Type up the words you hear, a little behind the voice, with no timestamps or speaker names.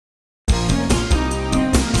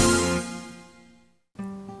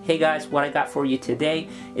Hey guys, what I got for you today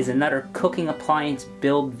is another cooking appliance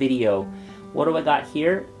build video. What do I got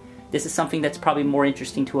here? This is something that's probably more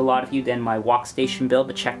interesting to a lot of you than my wok station build,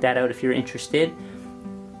 but check that out if you're interested.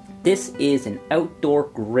 This is an outdoor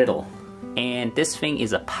griddle, and this thing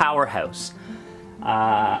is a powerhouse.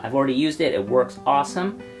 I've already used it, it works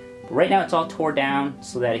awesome. But right now it's all tore down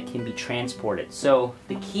so that it can be transported. So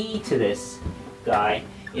the key to this guy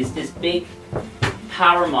is this big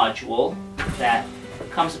power module that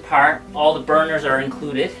comes apart. All the burners are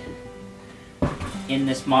included in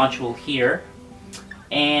this module here,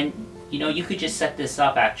 and you know, you could just set this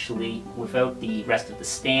up actually without the rest of the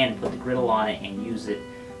stand and put the griddle on it and use it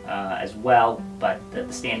as well, but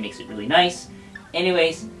the stand makes it really nice.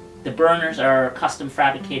 Anyways, the burners are custom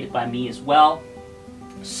fabricated by me as well.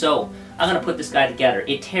 So I'm going to put this guy together.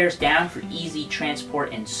 It tears down for easy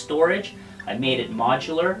transport and storage. I made it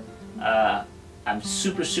modular. I'm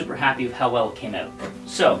super happy with how well it came out.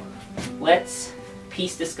 So let's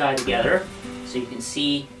piece this guy together so you can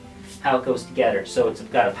see how it goes together. So it's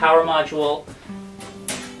got a power module.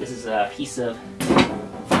 This is a piece of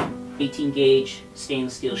 18 gauge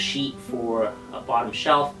stainless steel sheet for a bottom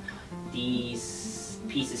shelf. These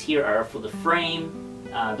pieces here are for the frame.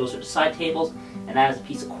 Those are the side tables, and that is a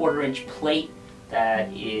piece of 1/4 inch plate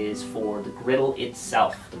that is for the griddle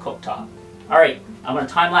itself, the cooktop. Alright, I'm going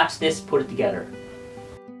to time lapse this, put it together.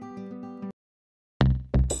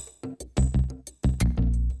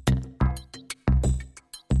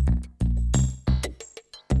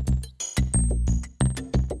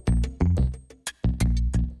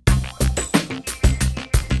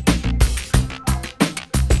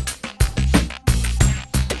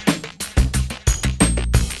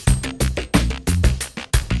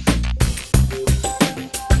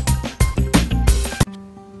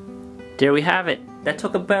 There we have it. That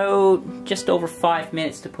took about just over 5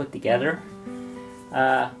 minutes to put together.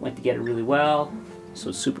 Went together really well. So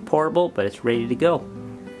it's super portable, but it's ready to go.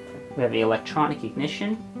 We have the electronic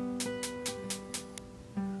ignition.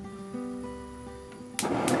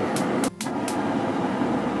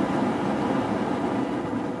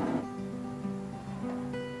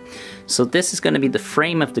 So this is going to be the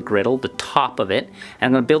frame of the griddle, the top of it, and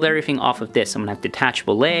I'm going to build everything off of this. I'm going to have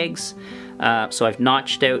detachable legs. So I've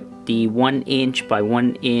notched out the 1 inch by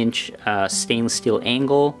 1 inch stainless steel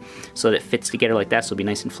angle so that it fits together like that, so it'll be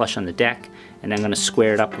nice and flush on the deck. And then I'm going to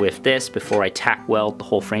square it up with this before I tack weld the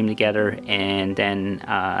whole frame together, and then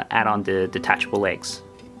add on the detachable legs.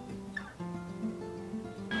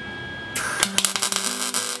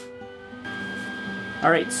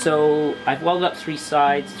 Alright, so I've welded up 3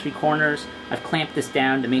 sides, 3 corners. I've clamped this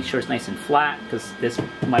down to make sure it's nice and flat, because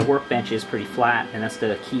my workbench is pretty flat, and that's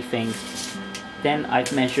the key thing. Then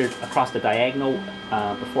I've measured across the diagonal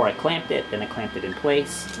before I clamped it, then I clamped it in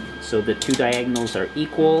place. So the 2 diagonals are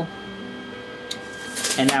equal.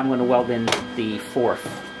 And now I'm going to weld in the 4th,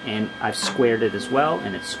 and I've squared it as well,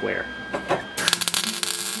 and it's square.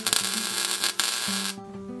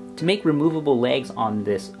 To make removable legs on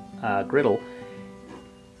this griddle,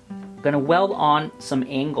 I'm going to weld on some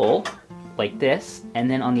angle like this, and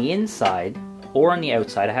then on the inside or on the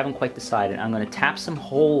outside, I haven't quite decided, I'm going to tap some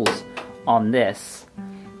holes on this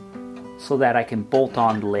so that I can bolt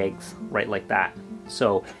on the legs right like that.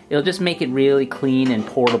 So it'll just make it really clean and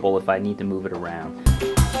portable if I need to move it around.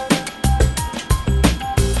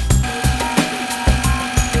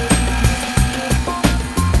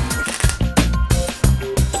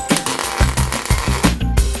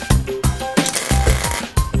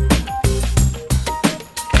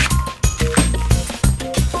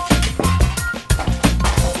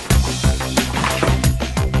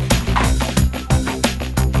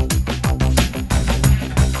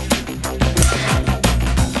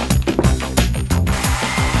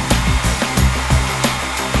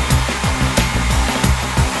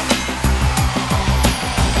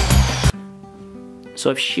 So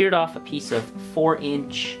I've sheared off a piece of 4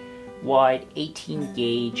 inch wide 18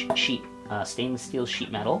 gauge sheet, stainless steel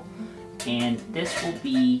sheet metal, and this will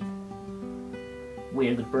be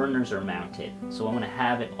where the burners are mounted. So I'm going to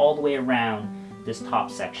have it all the way around this top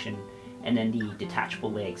section, and then the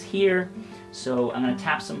detachable legs here. So I'm going to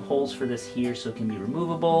tap some holes for this here so it can be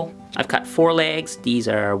removable. I've cut 4 legs. These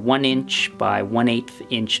are 1 inch by 1/8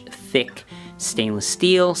 inch thick stainless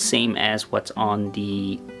steel, same as what's on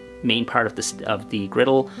the main part of the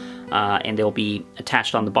griddle, and they'll be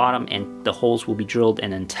attached on the bottom, and the holes will be drilled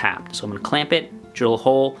and then tapped. So I'm going to clamp it, drill a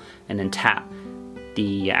hole, and then tap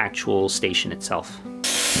the actual station itself.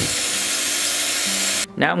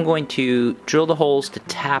 Now I'm going to drill the holes to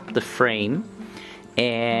tap the frame,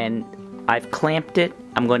 and I've clamped it.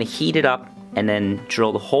 I'm going to heat it up and then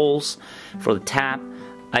drill the holes for the tap.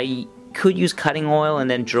 I could use cutting oil and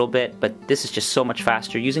then drill bit, but this is just so much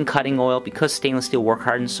faster. Using cutting oil, because stainless steel work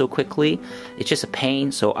hardens so quickly, it's just a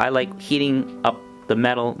pain. So I like heating up the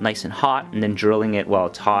metal nice and hot and then drilling it while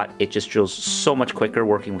it's hot. It just drills so much quicker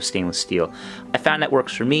working with stainless steel. I found that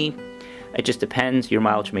works for me. It just depends, your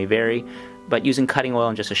mileage may vary, but using cutting oil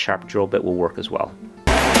and just a sharp drill bit will work as well.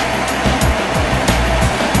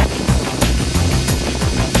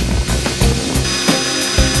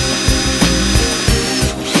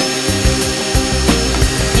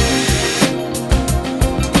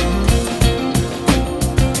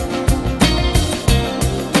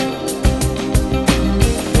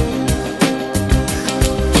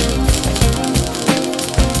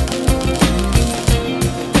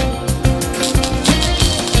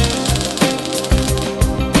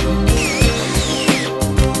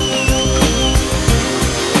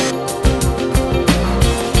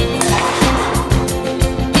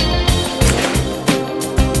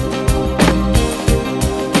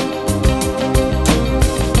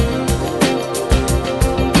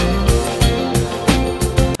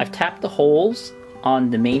 Tap the holes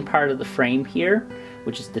on the main part of the frame here,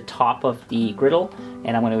 which is the top of the griddle,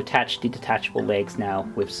 and I'm going to attach the detachable legs now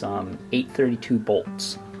with some 832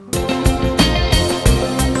 bolts.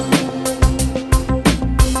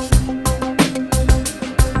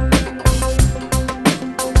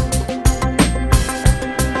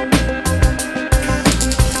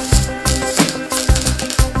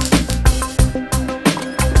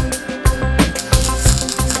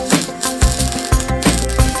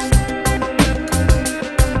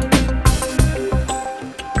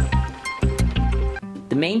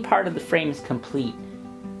 The main part of the frame is complete.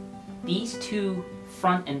 These two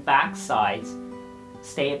front and back sides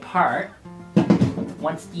stay apart.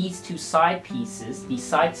 Once these two side pieces, these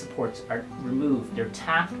side supports are removed, they're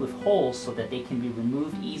tapped with holes so that they can be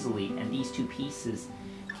removed easily, and these two pieces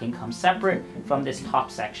can come separate from this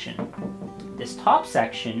top section. This top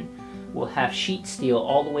section will have sheet steel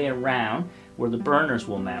all the way around where the burners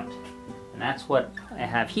will mount. And that's what I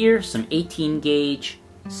have here, some 18 gauge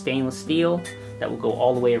stainless steel that will go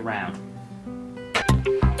all the way around.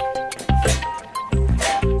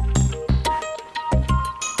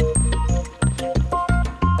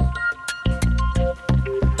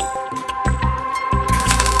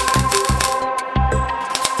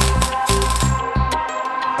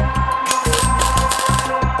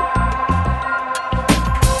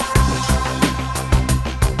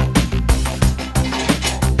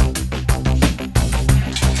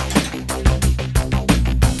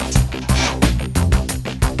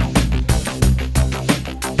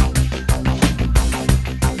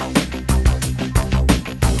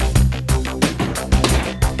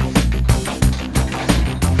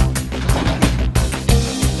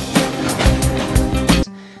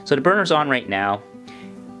 So the burner's on right now.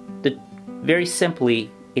 Very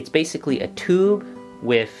simply, it's basically a tube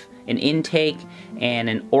with an intake and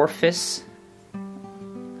an orifice,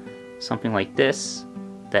 something like this,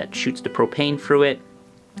 that shoots the propane through it,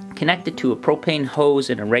 connected to a propane hose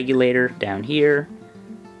and a regulator down here.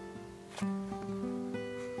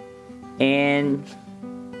 And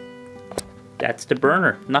that's the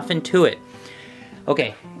burner, nothing to it.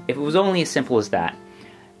 Okay, if it was only as simple as that.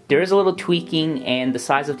 There is a little tweaking, and the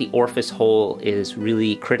size of the orifice hole is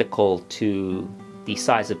really critical to the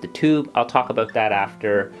size of the tube. I'll talk about that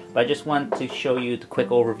after, but I just want to show you the quick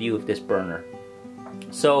overview of this burner.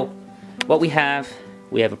 So what we have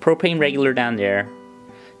a propane regulator down there,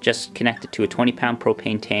 just connected to a 20-pound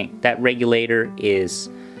propane tank. That regulator is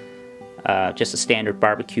just a standard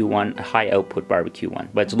barbecue one, a high output barbecue one,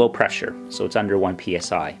 but it's low pressure, so it's under 1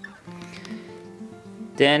 psi.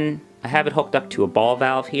 Then I have it hooked up to a ball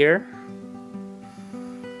valve here.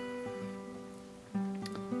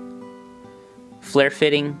 Flare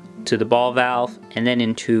fitting to the ball valve, and then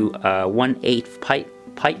into a 1/8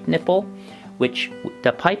 pipe nipple, which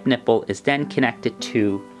the pipe nipple is then connected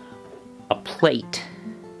to a plate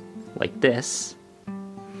like this.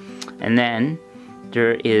 And then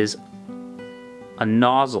there is a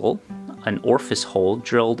nozzle, an orifice hole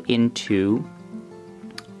drilled into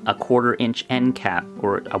a 1/4 inch end cap,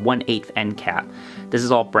 or a 1/8 end cap. This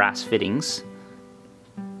is all brass fittings.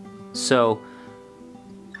 So,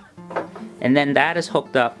 and then that is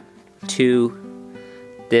hooked up to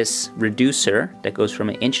this reducer that goes from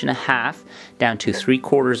 1.5 inches down to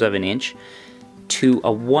 3/4 of an inch to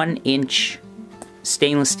a 1-inch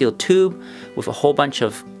stainless steel tube with a whole bunch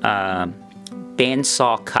of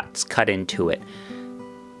bandsaw cuts cut into it.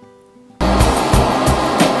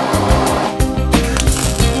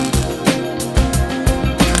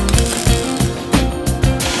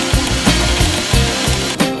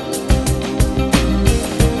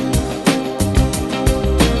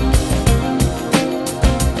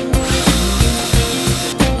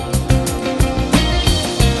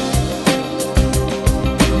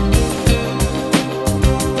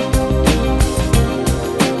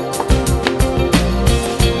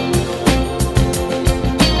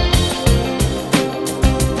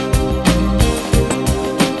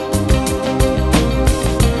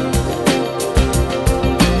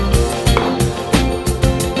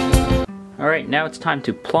 now it's time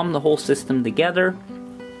to plumb the whole system together,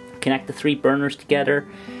 connect the 3 burners together.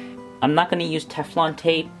 I'm not going to use Teflon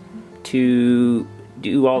tape to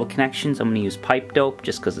do all the connections. I'm going to use pipe dope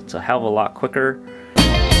just because it's a hell of a lot quicker.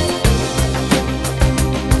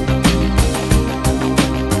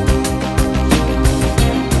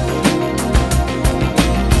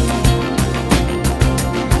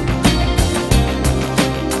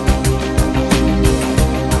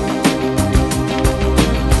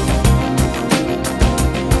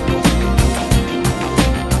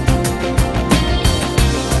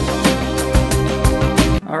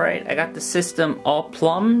 I got the system all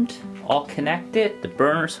plumbed, all connected, the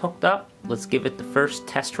burners hooked up. Let's give it the first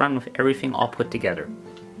test run with everything all put together.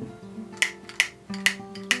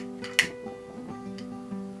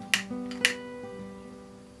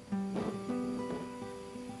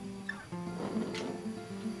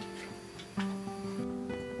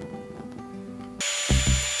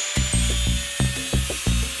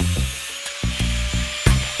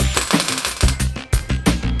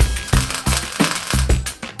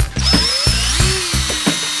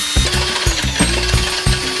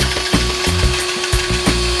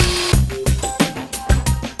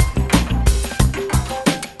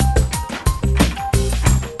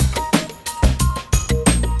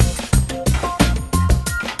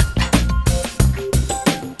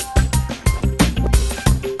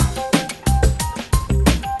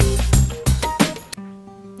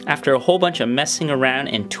 After a whole bunch of messing around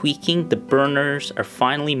and tweaking, the burners are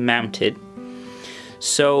finally mounted.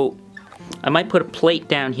 So I might put a plate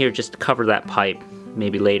down here just to cover that pipe,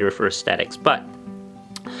 maybe later for aesthetics. But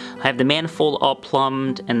I have the manifold all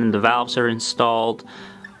plumbed and then the valves are installed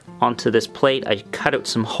onto this plate. I cut out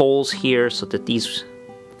some holes here so that these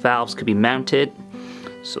valves could be mounted.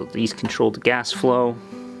 So these control the gas flow.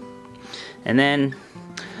 And then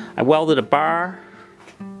I welded a bar,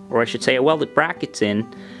 or I should say I welded brackets in,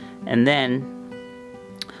 and then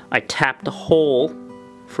I tapped a hole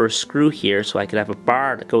for a screw here so I could have a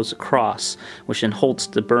bar that goes across, which then holds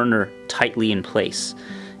the burner tightly in place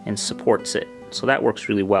and supports it. So that works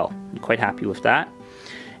really well. I'm quite happy with that.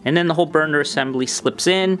 And then the whole burner assembly slips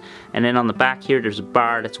in, and then on the back here there's a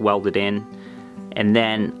bar that's welded in, and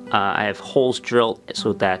then I have holes drilled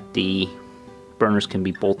so that the burners can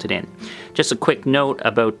be bolted in. Just a quick note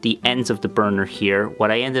about the ends of the burner here.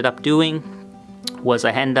 What I ended up doing was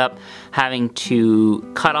I ended up having to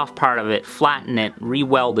cut off part of it, flatten it,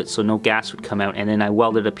 re-weld it so no gas would come out, and then I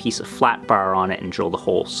welded a piece of flat bar on it and drilled a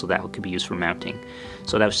hole so that could be used for mounting.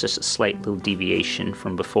 So that was just a slight little deviation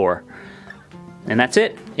from before. And that's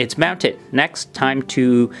it. It's mounted. Next, time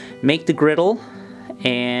to make the griddle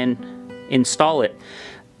and install it.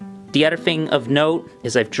 The other thing of note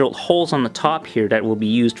is I've drilled holes on the top here that will be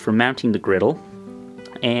used for mounting the griddle,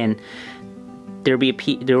 and there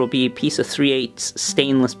will be a piece of 3/8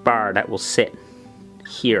 stainless bar that will sit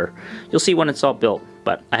here. You'll see when it's all built,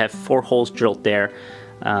 but I have 4 holes drilled there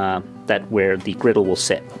where the griddle will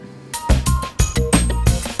sit.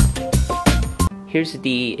 Here's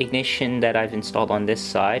the ignition that I've installed on this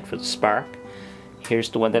side for the spark. Here's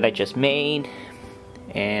the one that I just made,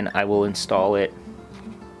 and I will install it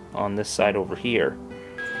on this side over here.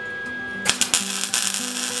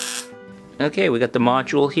 Okay, we got the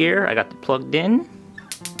module here. I got it plugged in.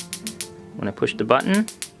 When I push the button,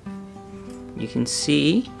 you can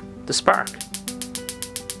see the spark.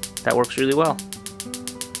 That works really well.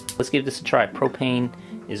 Let's give this a try. Propane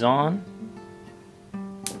is on.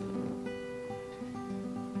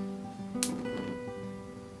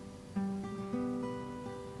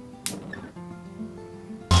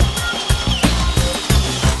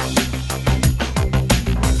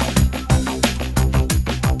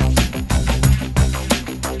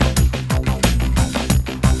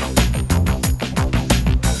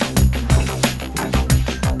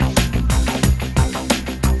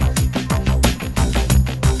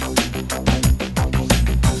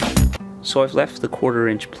 So I've left the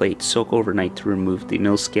 1/4-inch plate soak overnight to remove the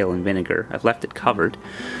mill scale and vinegar. I've left it covered.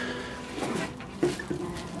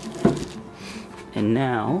 And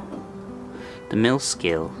now the mill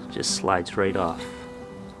scale just slides right off.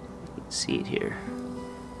 You can see it here.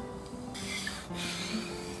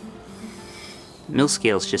 Mill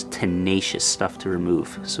scale is just tenacious stuff to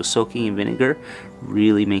remove, so soaking in vinegar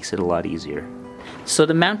really makes it a lot easier. So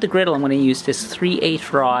to mount the griddle, I'm going to use this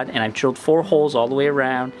 3/8 rod, and I've drilled 4 holes all the way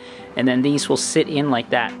around, and then these will sit in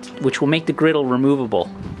like that, which will make the griddle removable.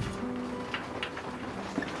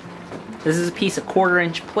 This is a piece of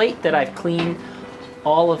 1/4-inch plate that I've cleaned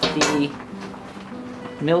all of the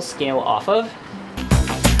mill scale off of.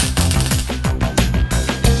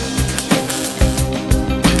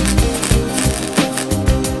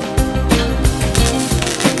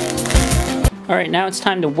 Alright, now it's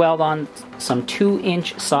time to weld on some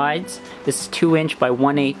 2-inch sides. This is 2-inch by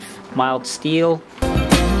 1/8 mild steel.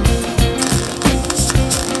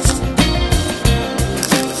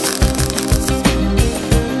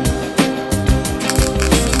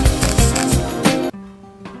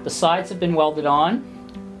 The sides have been welded on.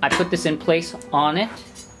 I put this in place on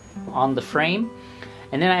the frame.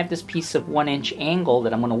 And then I have this piece of 1-inch angle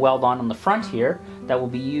that I'm going to weld on the front here that will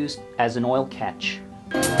be used as an oil catch.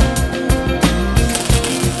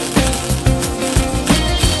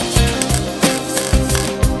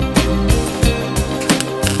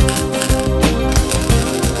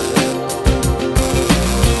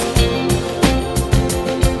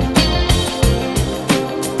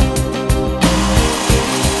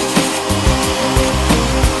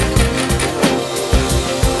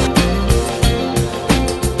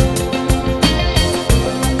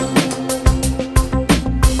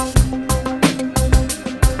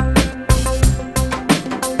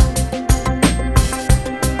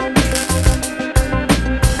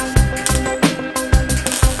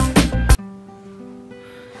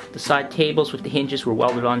 The side tables with the hinges were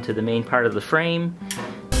welded onto the main part of the frame.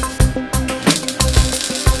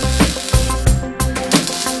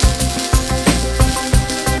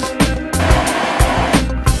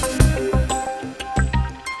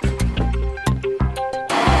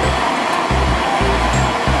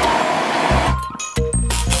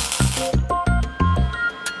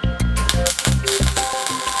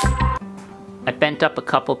 I bent up a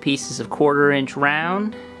couple pieces of 1/4-inch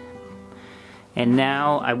round. And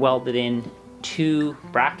now I welded in 2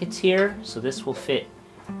 brackets here, so this will fit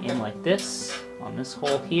in like this, on this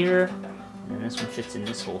hole here, and then this one fits in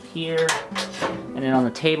this hole here. And then on the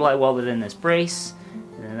table I welded in this brace,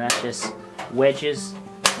 and then that just wedges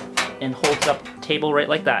and holds up the table right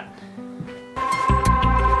like that.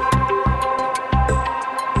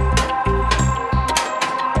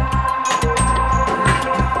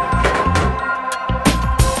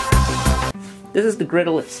 This is the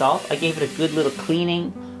griddle itself. I gave it a good little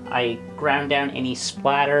cleaning. I ground down any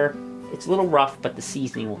splatter. It's a little rough, but the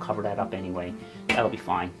seasoning will cover that up anyway. That'll be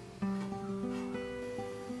fine.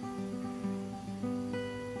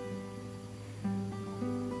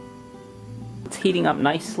 It's heating up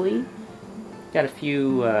nicely. Got a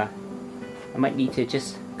few, I might need to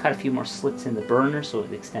just cut a few more slits in the burner so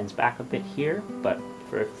it extends back a bit here, but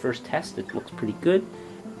for a first test it looks pretty good.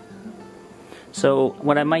 So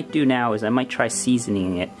what I might do now is I might try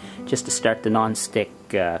seasoning it just to start the non-stick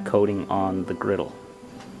coating on the griddle.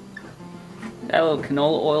 Got a little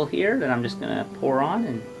canola oil here that I'm just going to pour on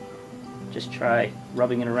and just try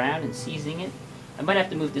rubbing it around and seasoning it. I might have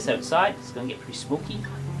to move this outside, it's going to get pretty smoky.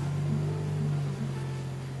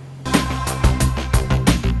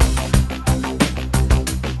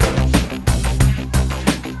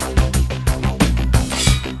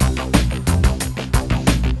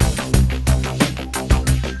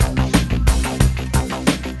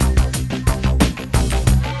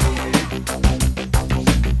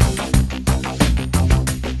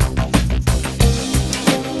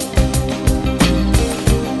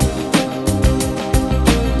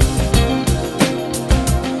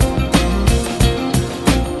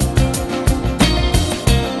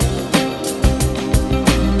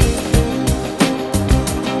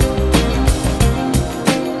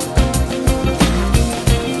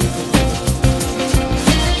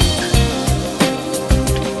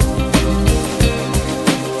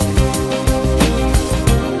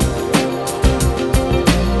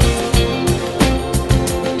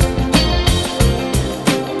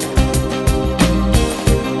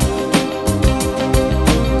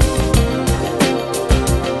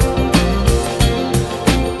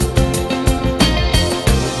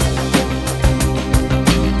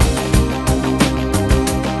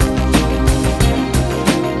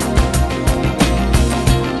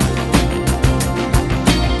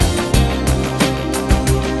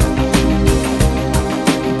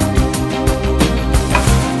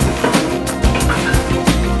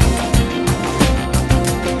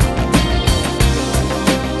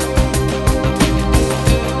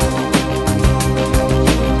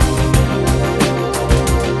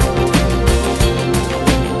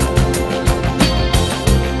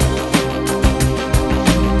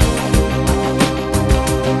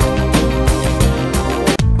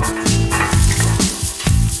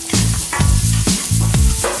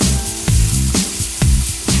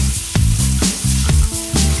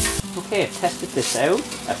 Okay, I've tested this out.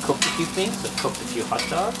 I've cooked a few things. I've cooked a few hot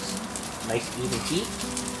dogs. Nice even heat.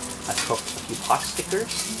 I've cooked a few pot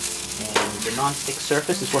stickers. And the non-stick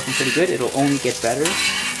surface is working pretty good. It'll only get better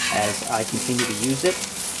as I continue to use it.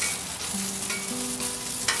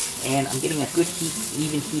 And I'm getting a good heat,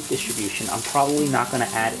 even heat distribution. I'm probably not going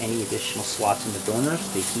to add any additional slots in the burners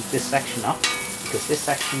to heat this section up, because this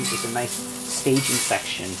section is a nice staging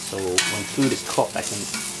section, so when food is cooked I can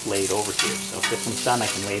lay it over here. So if this one's done I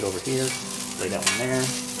can lay it over here, lay that one there.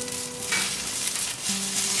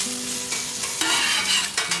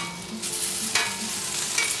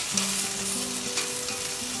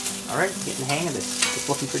 Alright, getting the hang of this. It's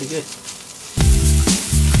looking pretty good.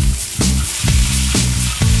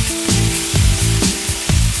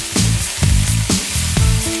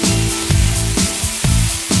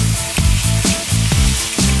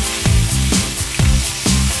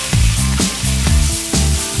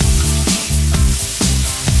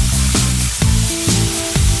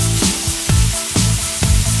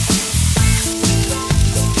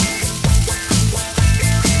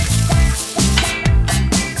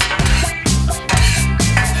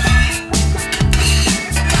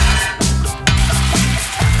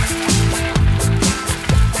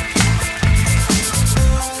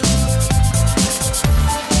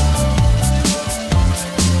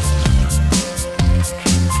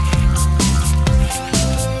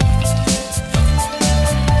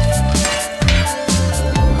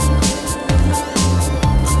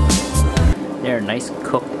 Nice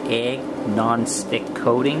cooked egg, non-stick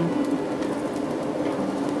coating.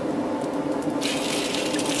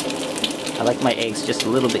 I like my eggs just a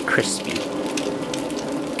little bit crispy.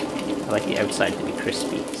 I like the outside to be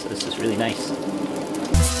crispy, so this is really nice.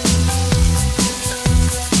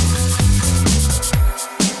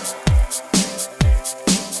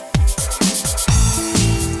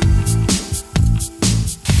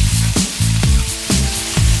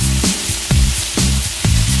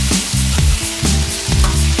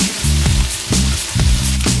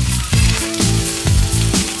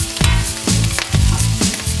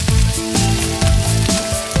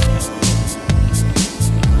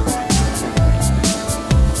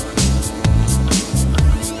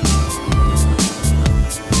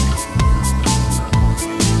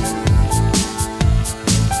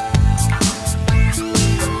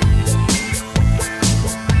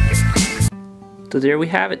 So there we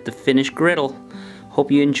have it, the finished griddle.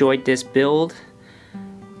 Hope you enjoyed this build,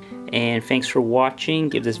 and thanks for watching.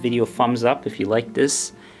 Give this video a thumbs up if you like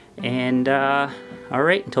this, and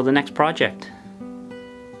alright, until the next project.